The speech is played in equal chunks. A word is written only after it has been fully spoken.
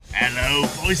Hello,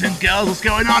 boys and girls, what's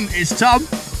going on? It's Tom.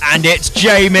 And it's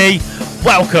Jamie.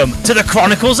 Welcome to the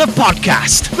Chronicles of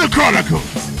Podcast. The Chronicles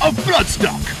of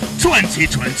Bloodstock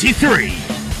 2023.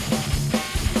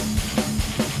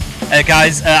 Hey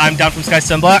guys, I'm Dan from Sky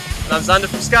Turn Black. And I'm Xander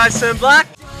from Sky Turn Black.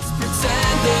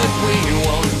 Pretend that we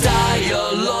won't die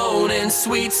alone in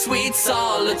sweet, sweet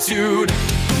solitude.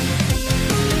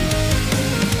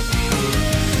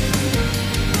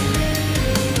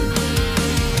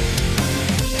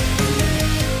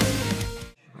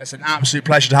 It's an absolute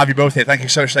pleasure to have you both here. Thank you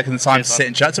so much for taking the time to sit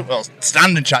and chat to us. Well,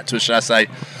 stand and chat to us, should I say.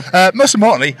 Most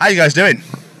importantly, how are you guys doing?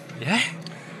 Yeah.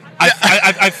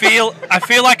 I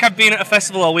feel like I've been at a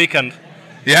festival all weekend.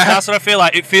 Yeah? That's what I feel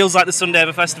like. It feels like the Sunday of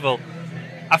a festival.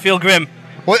 I feel grim.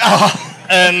 What, I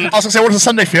was going to say, what does a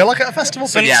Sunday feel like at a festival?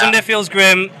 Sunday feels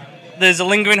grim. There's a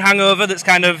lingering hangover that's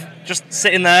kind of just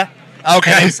sitting there.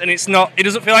 Okay. And it's not. It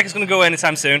doesn't feel like it's going to go away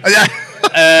anytime soon. Yeah.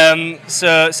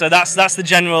 So that's the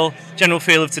general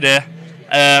feel of today.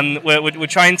 We're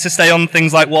trying to stay on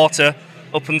things like water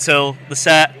up until the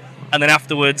set, and then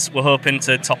afterwards we're hoping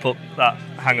to top up that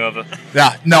hangover.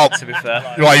 Yeah. No. To be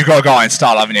fair. Well, you've got to go out in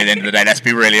style, haven't you? At the end of the day, let's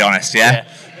be really honest. Yeah.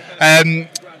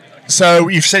 So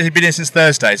you've said you've been here since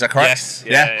Thursday. Is that correct? Yes.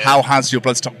 Yeah. How has your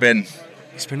Bloodstock been?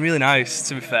 It's been really nice.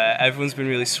 To be fair, everyone's been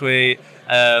really sweet.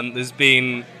 There's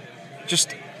been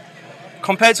just,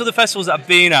 compared to other festivals that I've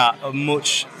been at, a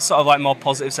much sort of like more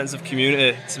positive sense of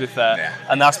community, to be fair.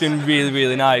 And that's been really,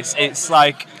 really nice. It's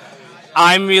like,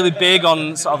 I'm really big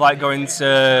on sort of like going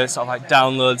to sort of like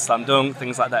download, slam dunk,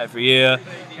 things like that every year.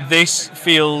 This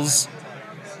feels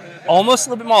almost a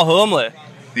little bit more homely.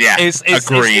 Yeah,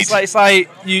 agreed. It's like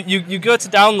you go to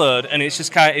download and it's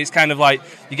just kind of like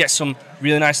you get some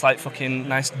really nice like fucking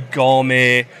nice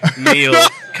gourmet meal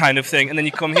kind of thing, and then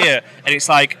you come here and it's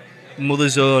like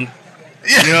Mother's Own.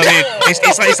 You know what I mean?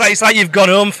 It's like you've gone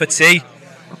home for tea.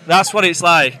 That's what it's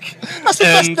like. That's the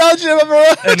best nostalgia I've ever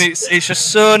heard. And it's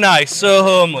just so nice, so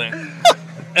homely,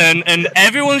 and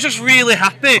everyone's just really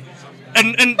happy.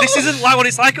 And this isn't like what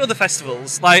it's like at other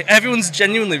festivals. Like, everyone's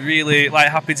genuinely really like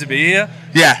happy to be here.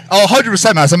 Yeah,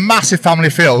 100%, man. It's a massive family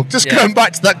feel. Just going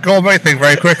back to that gourmet thing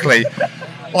very quickly.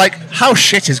 Like, how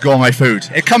shit is gourmet food?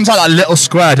 It comes out that little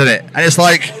square, doesn't it? And it's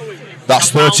like,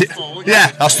 that's 30.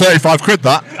 Yeah, that's 35 quid.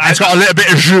 That. And it's got a little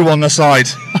bit of jus on the side.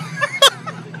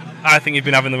 I think you've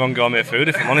been having the wrong gourmet food,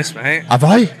 if I'm honest, mate. Have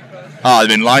I? Oh, I've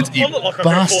been lying to you,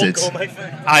 bastards.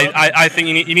 I think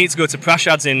you need to go to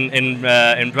Prashad's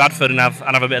in Bradford and have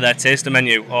a bit of their taster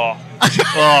menu. Oh,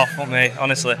 fuck me,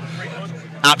 honestly.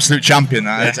 Absolute champion,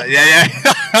 that. Yeah.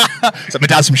 So my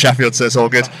dad's from Sheffield, so it's all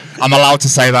good. I'm allowed to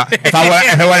say that. If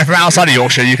I went from outside of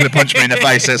Yorkshire, you could have punched me in the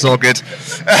face, so it's all good.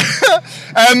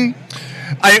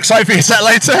 Are you excited for your set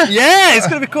later? Yeah, it's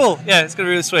going to be cool. Yeah, it's going to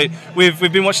be really sweet. We've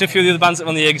been watching a few of the other bands that are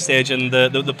on the Jaeger stage, and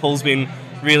the pull's been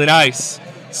really nice.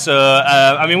 So,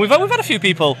 I mean, we've had a few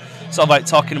people sort of like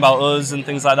talking about us and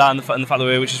things like that, and the fact that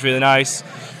we're here, which is really nice.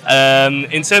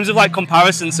 In terms of like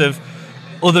comparisons of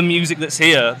other music that's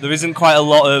here, there isn't quite a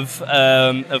lot of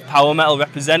power metal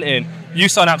representing. You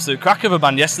saw an absolute crack of a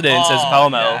band yesterday in terms of power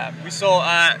metal. Yeah. We saw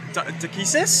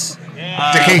Dekesis.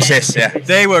 Dekesis, yeah.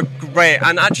 They were great,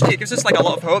 and actually it gives us like a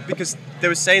lot of hope, because they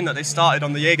were saying that they started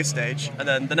on the Jaeger stage, and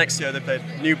then the next year they played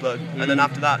New Blood, and then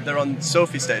after that they're on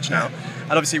Sophie stage now.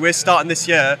 And obviously we're starting this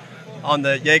year on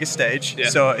the Jaeger stage,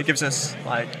 so it gives us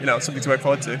like, you know, something to work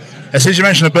forward to. As soon as you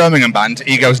mention a Birmingham band,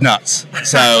 he goes nuts.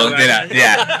 So you know,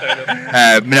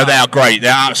 yeah, they are great.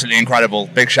 They're absolutely incredible.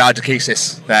 Big shout out to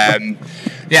Kesis.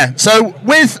 Yeah. So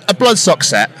with a Bloodstock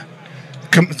set,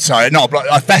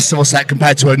 a festival set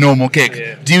compared to a normal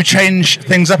gig, do you change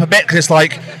things up a bit? Because it's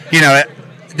like, you know,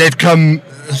 they've come.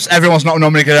 Everyone's not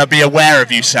normally going to be aware of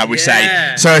you, shall we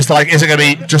say? So it's like, is it going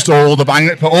to be just put all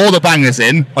the bangers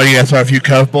in, or are you going to throw a few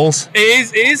curveballs?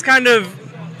 It is kind of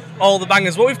all the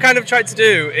bangers. What we've kind of tried to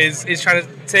do is trying to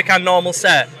take our normal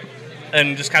set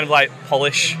and just kind of like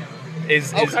polish.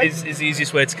 Is the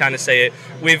easiest way to kind of say it.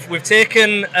 We've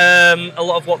taken a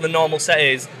lot of what the normal set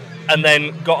is, and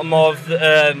then got more of the,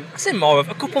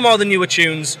 a couple more of the newer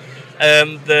tunes,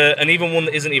 and even one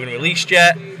that isn't even released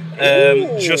yet.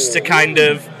 Just to kind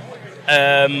of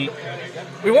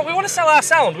we want to sell our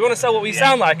sound, we want to sell what we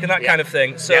sound like, and that kind of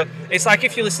thing. So it's like,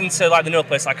 if you listen to like the No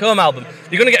Place Like Home album,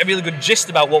 you're going to get a really good gist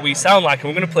about what we sound like, and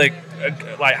we're going to play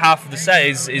like half of the set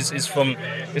is from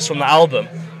the album.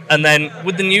 And then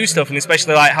with the new stuff, and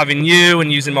especially like having you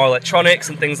and using more electronics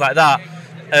and things like that,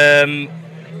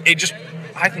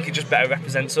 I think it just better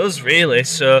represents us, really.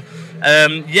 So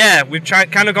we've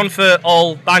kind of gone for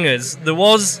all bangers. There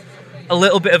was a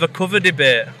little bit of a cover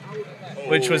debate,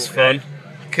 which was fun,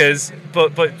 because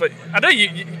but I know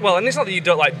you. Well, and it's not that you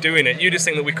don't like doing it. You just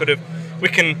think that we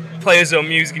can play our own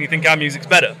music, and you think our music's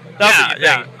better. That's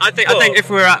Yeah. I think if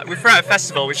we're at a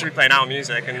festival, we should be playing our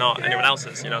music and not anyone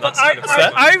else's. You know, that's kind of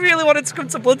fair. I really wanted to come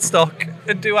to Bloodstock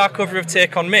and do our cover of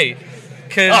 "Take on Me"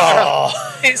 because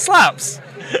it slaps.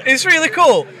 It's really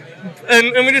cool,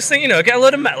 and we just think, get a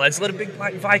load of metalheads, a load of big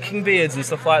like Viking beards and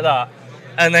stuff like that,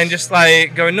 and then just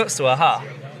like going nuts to Aha.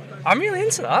 I'm really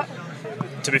into that.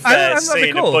 To be fair,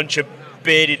 seeing a bunch of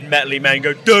bearded metally men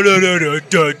go da da da da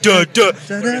da da da.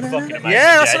 Fucking amazing.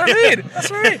 Yeah, that's what I mean. That's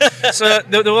what I mean. So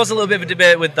there was a little bit of a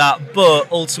debate with that,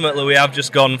 but ultimately we have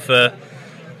just gone for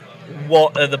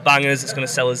what are the bangers that's going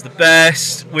to sell us the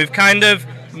best. We've kind of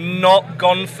not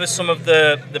gone for some of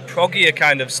the proggier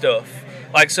kind of stuff.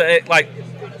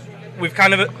 We've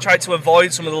kind of tried to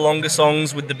avoid some of the longer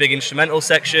songs with the big instrumental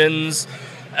sections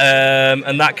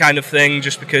and that kind of thing,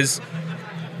 just because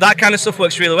that kind of stuff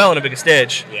works really well on a bigger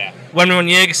stage. Yeah. When we're on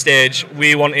Jaeger stage,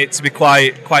 we want it to be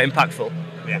quite impactful.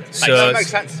 Yeah. So makes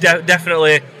sense.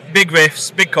 Definitely big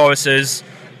riffs, big choruses,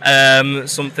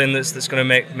 something that's going to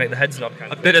make the heads nod.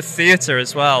 Kind A bit of theatre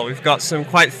as well. We've got some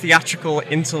quite theatrical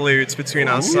interludes between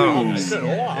our songs.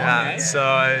 Yeah.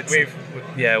 So it's,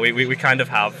 we kind of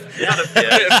have. yeah.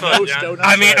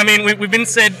 I mean, we've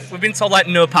been told like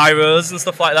no pyros and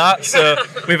stuff like that, so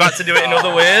we've had to do it in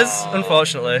other ways,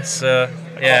 unfortunately. So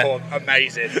yeah. Oh,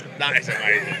 amazing. That is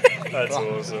amazing. That's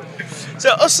awesome.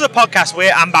 So us as a podcast,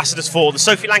 we're ambassadors for the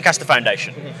Sophie Lancaster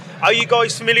Foundation. Are you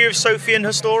guys familiar with Sophie and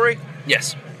her story?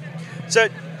 Yes. So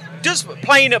just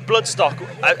playing at Bloodstock,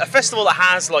 a festival that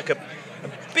has like a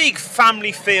big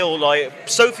family feel, like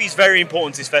Sophie's very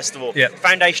important to this festival. Yeah.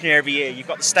 Foundation here every year. You've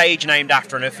got the stage named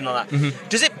after and everything like that. Mm-hmm.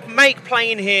 Does it make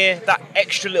playing here that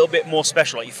extra little bit more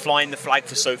special? Like you're flying the flag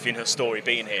for Sophie and her story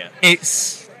being here?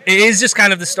 It is just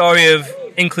kind of the story of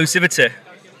inclusivity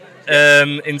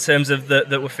in terms of that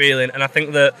we're feeling, and I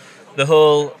think that the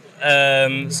whole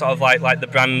sort of like the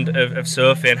brand of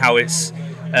Sophie and how it's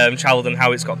travelled and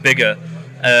how it's got bigger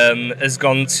has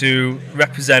gone to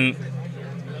represent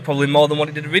probably more than what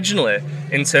it did originally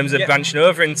in terms of branching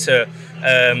over into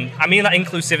I mean that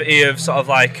inclusivity of sort of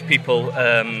like people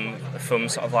from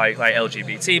sort of like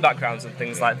LGBT backgrounds and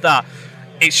things like that.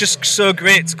 It's just so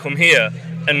great to come here,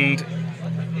 and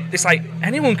it's like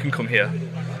anyone can come here,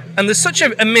 and there's such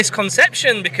a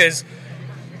misconception because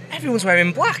everyone's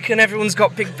wearing black and everyone's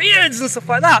got big beards and stuff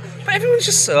like that, but everyone's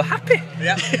just so happy.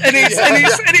 Yeah. and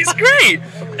it's great,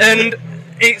 and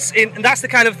that's the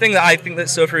kind of thing that I think that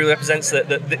Sophie really represents,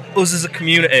 that us as a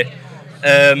community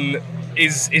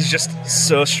is just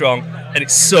so strong, and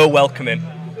it's so welcoming,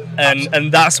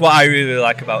 and that's what I really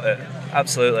like about it.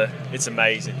 Absolutely. It's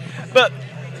amazing. But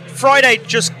Friday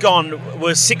just gone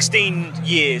was 16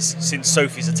 years since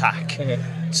Sophie's attack.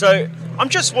 Mm-hmm. So I'm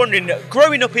just wondering,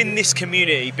 growing up in this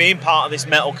community, being part of this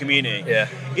metal community,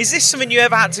 is this something you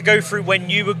ever had to go through when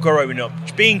you were growing up,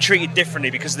 being treated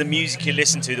differently because of the music you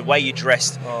listened to, the way you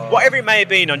dressed, whatever it may have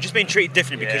been, on just being treated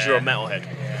differently because you're a metalhead?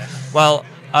 Well,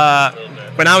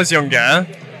 when I was younger,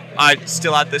 I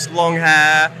still had this long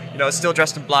hair, still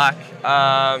dressed in black.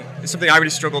 It's something I really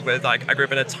struggled with. Like, I grew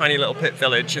up in a tiny little pit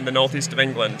village in the northeast of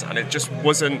England, and it just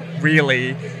wasn't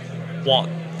really what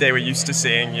they were used to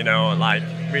seeing, like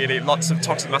really lots of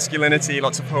toxic masculinity,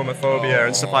 lots of homophobia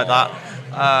and stuff like that.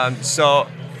 So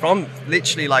from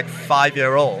literally like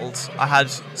 5-year-old, I had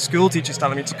school teachers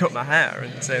telling me to cut my hair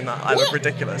and saying that I look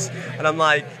ridiculous. And I'm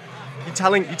like, you're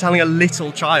telling a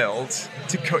little child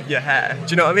to cut your hair.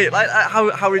 Do you know what I mean? Like,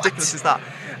 how ridiculous is that?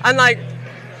 And like,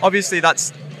 obviously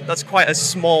that's quite a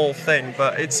small thing,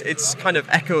 but it's kind of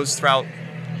echoes throughout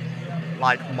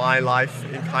like my life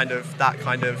in kind of that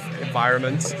kind of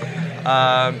environment.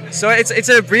 So it's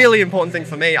a really important thing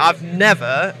for me. I've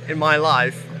never in my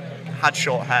life had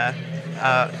short hair.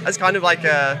 As kind of like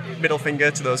a middle finger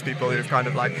to those people who've kind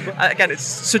of like, again, it's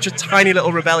such a tiny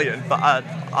little rebellion, but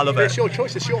I love it. It's your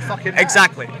choice, it's your fucking hair.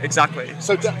 Exactly.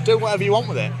 So do whatever you want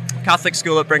with it. Catholic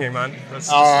school upbringing, man. That's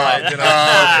just Okay.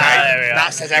 Okay.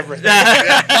 That says everything.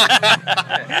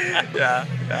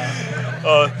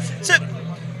 So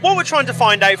what we're trying to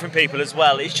find out from people as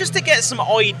well is just to get some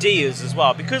ideas as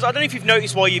well, because I don't know if you've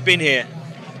noticed while you've been here,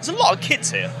 there's a lot of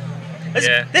kids here.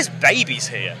 There's babies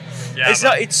here. Yeah,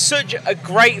 It's such a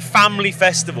great family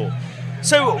festival.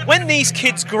 So when these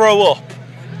kids grow up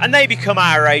and they become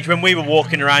our age, when we were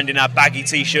walking around in our baggy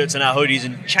t-shirts and our hoodies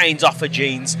and chains off our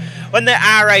jeans, when they're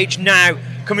our age now,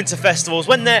 coming to festivals,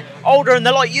 when they're older and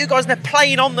they're like you guys and they're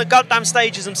playing on the goddamn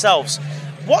stages themselves,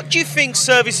 what do you think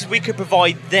services we could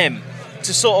provide them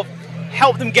to sort of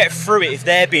help them get through it if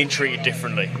they're being treated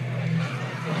differently?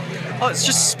 Oh, it's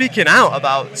just speaking out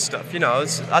about stuff, you know.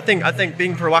 I think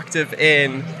being proactive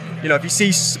in, you know, if you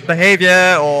see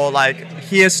behaviour or like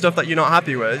hear stuff that you're not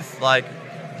happy with, like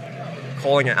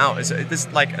calling it out. There's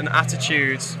like an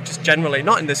attitude, just generally,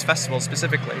 not in this festival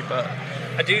specifically, but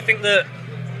I do think that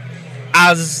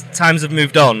as times have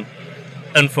moved on,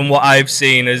 and from what I've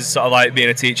seen as sort of like being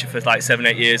a teacher for like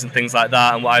 7-8 years and things like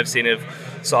that, and what I've seen of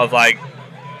sort of like,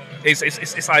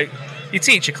 it's like. You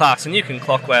teach a class and you can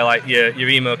clock where like your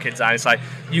emo kids are, and it's like,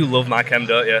 you love my chem,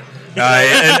 don't you?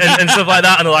 and stuff like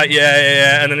that, and they're like,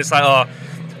 yeah, and then it's like, oh,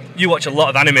 you watch a lot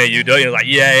of anime, you don't you? Like,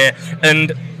 yeah,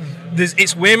 and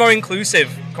it's way more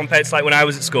inclusive compared to like when I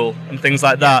was at school and things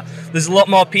like that. There's a lot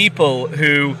more people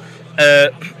who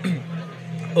are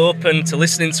open to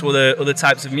listening to other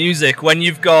types of music. When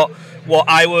you've got what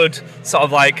I would sort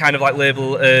of like kind of like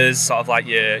label as sort of like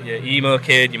your emo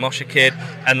kid, your mosher kid,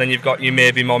 and then you've got your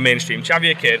maybe more mainstream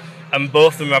chavvier kid, and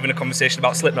both of them are having a conversation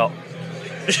about Slipknot.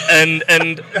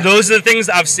 and those are the things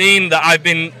that I've seen that I've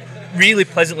been really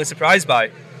pleasantly surprised by.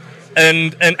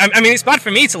 And I mean, it's bad for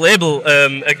me to label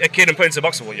a kid and put into a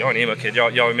box of, well, you're an emo kid, you're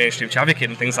a mainstream chavvier kid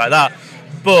and things like that.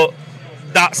 But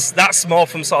that's more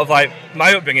from sort of like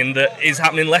my upbringing that is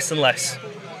happening less and less.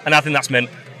 And I think that's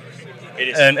meant. It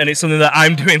is. And it's something that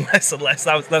I'm doing less and less.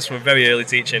 That's from a very early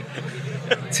teaching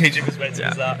perspective.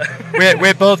 Yeah. Is that.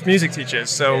 we're both music teachers,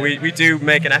 so we do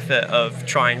make an effort of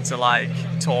trying to like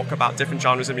talk about different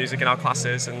genres of music in our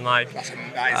classes, and like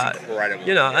that is incredible.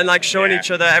 You know, and like showing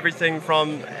each other everything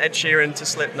from Ed Sheeran to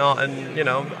Slipknot, and you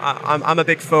know, I'm a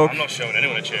big folk. I'm not showing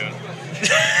anyone Ed Sheeran.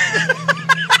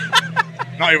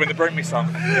 Not even the Bring Me song.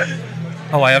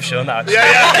 Oh, I have shown that. Actually.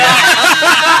 Yeah.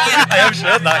 I have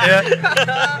shown that.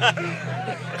 Yeah.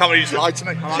 I can't believe you just lied to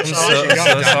me. I'm so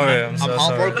sorry. I'm so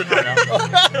heartbroken right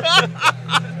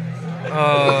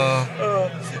now.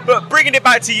 But bringing it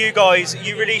back to you guys,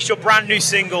 you released your brand new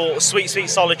single, Sweet Sweet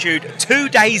Solitude, 2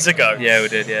 days ago. Yeah, we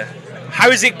did, yeah. How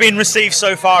has it been received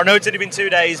so far? I know it's only been 2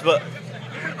 days, but...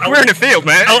 We're in the field,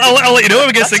 man. I'll let you know when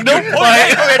we get a signal. We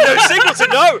had no signal to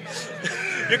know.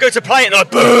 You go to play it, and they're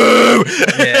like, boo!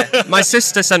 Yeah. My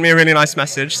sister sent me a really nice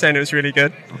message saying it was really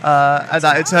good.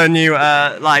 That it's her new,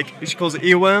 like, she calls it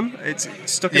earworm. It's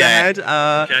stuck in her head.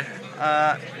 Okay.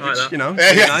 Which, you know,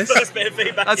 really nice. First bit of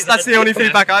feedback. That's the only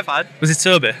feedback I've had. Was it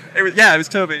Toby? It was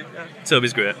Toby. Yeah.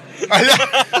 Toby's great.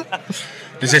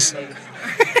 Does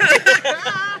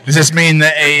this mean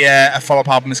that a follow-up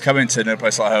album is coming to No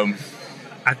Place Like Home?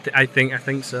 I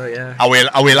think so. Yeah. Are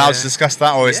we allowed to discuss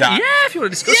that, or is that? Yeah, if you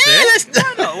want to discuss it.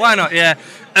 Why not? Yeah.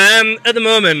 At the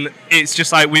moment, it's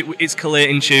just like it's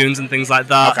collating tunes and things like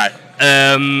that. Okay.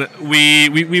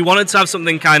 We wanted to have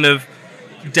something kind of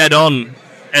dead on,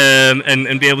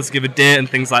 and be able to give a date and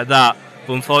things like that.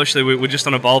 But unfortunately, we're just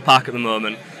on a ballpark at the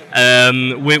moment.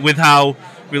 With how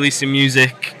releasing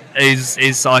music is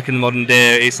sort of like in the modern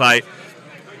day, it's like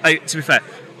to be fair,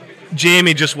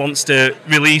 Jamie just wants to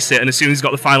release it, and as soon as he's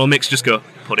got the final mix, just go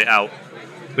put it out.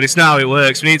 But it's not how it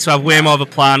works. We need to have way more of a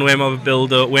plan, way more of a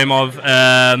build-up, way more of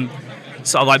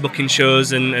sort of like booking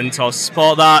shows and to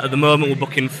support that. At the moment, we're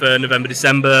booking for November,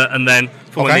 December, and then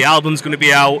for when the album's going to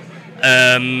be out,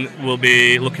 we'll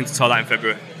be looking to tour that in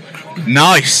February.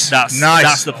 Nice.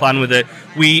 That's the plan with it.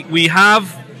 We are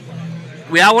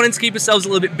wanting to keep ourselves a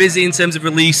little bit busy in terms of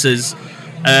releases,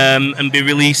 and be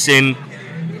releasing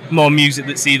more music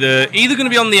that's either going to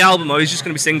be on the album or is just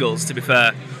going to be singles, to be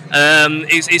fair.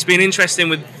 It's been interesting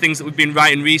with things that we've been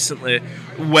writing recently,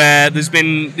 where there's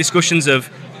been discussions of,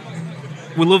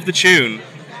 we love the tune,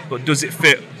 but does it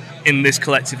fit in this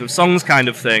collective of songs kind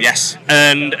of thing? Yes.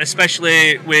 And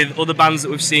especially with other bands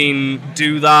that we've seen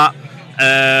do that,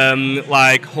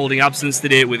 like Holding Absence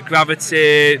did it with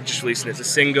Gravity, just releasing it as a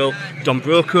single. Don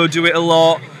Broco do it a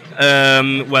lot,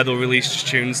 where they'll release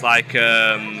tunes like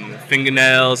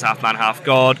Fingernails, Half Man, Half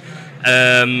God,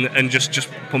 and just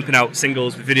pumping out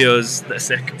singles with videos that are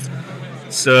sick.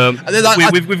 So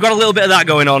we've got a little bit of that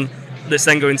going on that's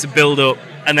then going to build up.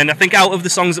 And then I think out of the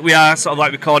songs that we are sort of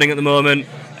like recording at the moment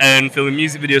and filming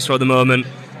music videos for at the moment,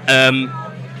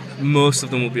 most of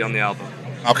them will be on the album.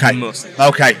 Okay. Most.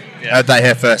 Okay. Yeah. Heard that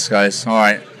here first, guys. All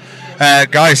right.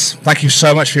 Guys, thank you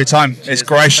so much for your time. It's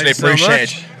graciously appreciated.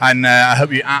 So and I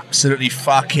hope you absolutely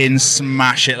fucking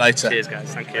smash it later. Cheers,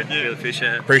 guys. Thank you. Really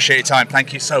appreciate it. Appreciate your time.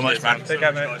 Thank you so much, man. Take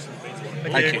care, mate.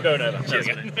 Thank you. We're going over. Cheers,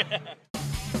 mate.